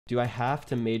Do I have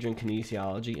to major in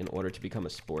kinesiology in order to become a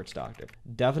sports doctor?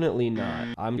 Definitely not.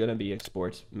 I'm going to be a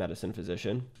sports medicine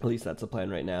physician. At least that's the plan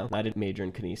right now. I didn't major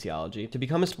in kinesiology. To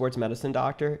become a sports medicine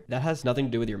doctor, that has nothing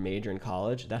to do with your major in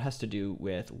college. That has to do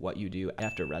with what you do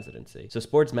after residency. So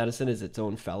sports medicine is its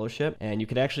own fellowship, and you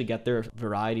can actually get there a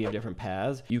variety of different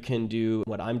paths. You can do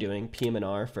what I'm doing,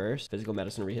 PM&R first, physical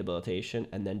medicine rehabilitation,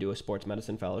 and then do a sports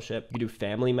medicine fellowship. You can do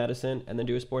family medicine and then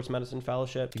do a sports medicine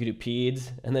fellowship. You can do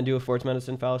peds and then do a sports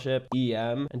medicine fellowship,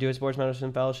 EM and do a sports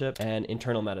medicine fellowship, and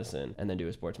internal medicine and then do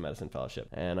a sports medicine fellowship.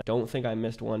 And I don't think I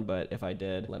missed one, but if I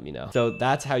did, let me know. So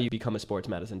that's how you become a sports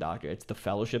medicine doctor. It's the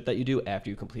fellowship that you do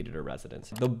after you completed a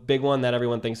residency. The big one that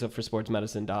everyone thinks of for sports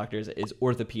medicine doctors is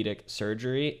orthopedic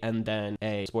surgery and then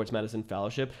a sports medicine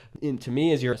fellowship. And to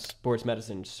me, is you're a sports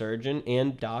medicine surgeon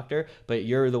and doctor, but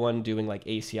you're the one doing like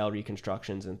ACL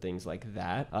reconstructions and things like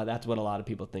that. That's what a lot of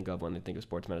people think of when they think of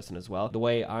sports medicine as well. The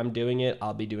way I'm doing it,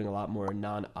 I'll be doing a lot more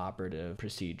non-operative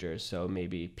procedures. So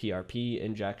maybe PRP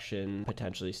injection,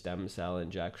 potentially stem cell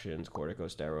injections,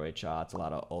 corticosteroid shots, a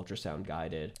lot of ultrasound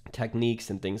guided techniques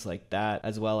and things like that,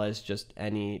 as well as just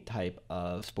any type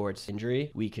of sports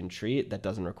injury we can treat that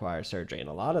doesn't require surgery. And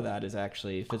a lot of that is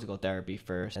actually physical therapy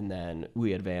first, and then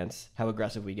we advance how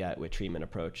aggressive we get with treatment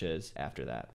approaches after that.